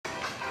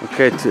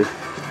Okay,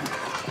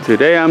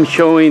 today I'm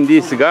showing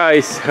these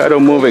guys how to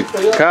move a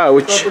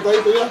couch.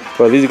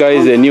 Well, this guy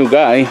is a new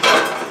guy,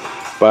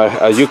 but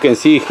as you can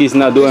see, he's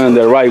not doing it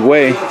the right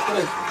way.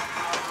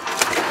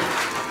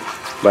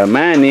 But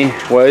Manny,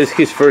 well, it's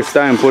his first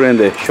time putting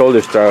the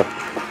shoulder strap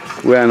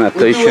with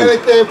annotation. We do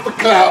anything for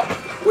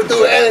clout. We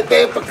do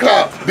anything for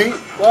clout. Beat,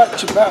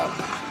 watch your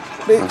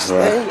mouth. Big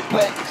stand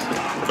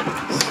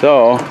place.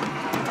 So,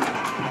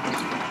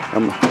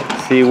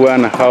 see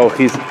how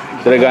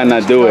they're gonna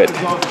do it.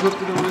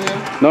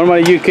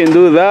 Normally you can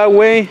do that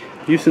way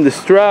using the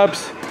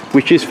straps,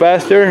 which is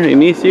faster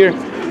and easier,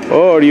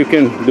 or you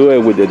can do it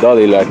with the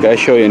dolly like I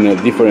show you in a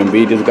different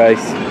videos, guys,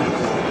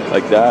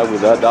 like that with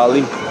that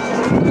dolly.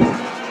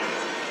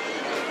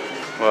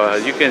 Well,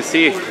 as you can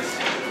see,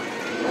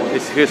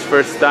 it's his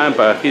first time,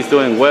 but he's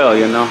doing well,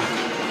 you know.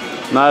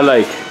 Not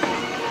like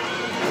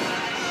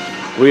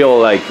real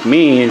like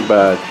me,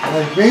 but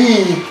like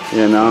me,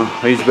 you know,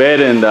 he's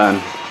better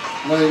than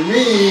like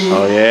me.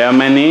 Oh yeah,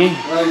 Manny?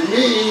 Like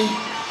me.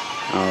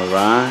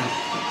 Alright.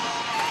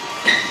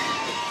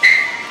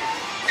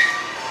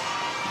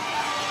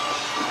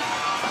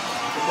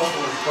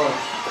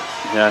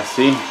 Yeah,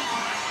 see?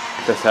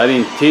 Because I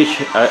didn't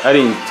teach, I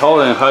didn't tell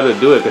them how to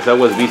do it because I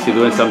was busy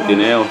doing something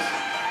else.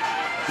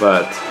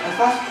 But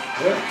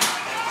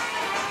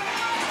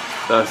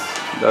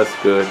that's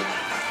good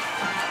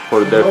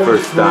for their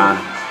first time.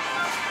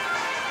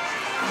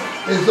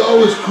 It's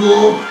always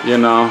cool. You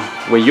know,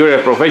 when you're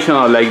a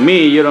professional like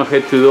me, you don't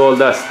have to do all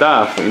that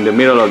stuff in the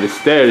middle of the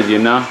stairs, you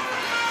know.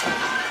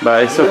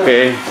 But it's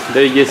okay.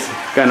 They're just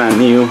kind of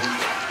new.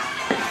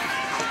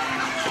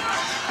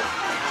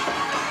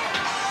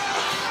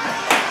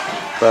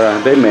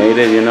 But they made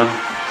it, you know.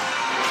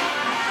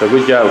 So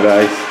good job,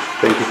 guys.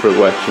 Thank you for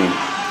watching.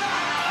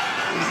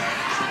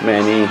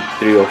 Manny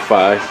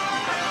 305.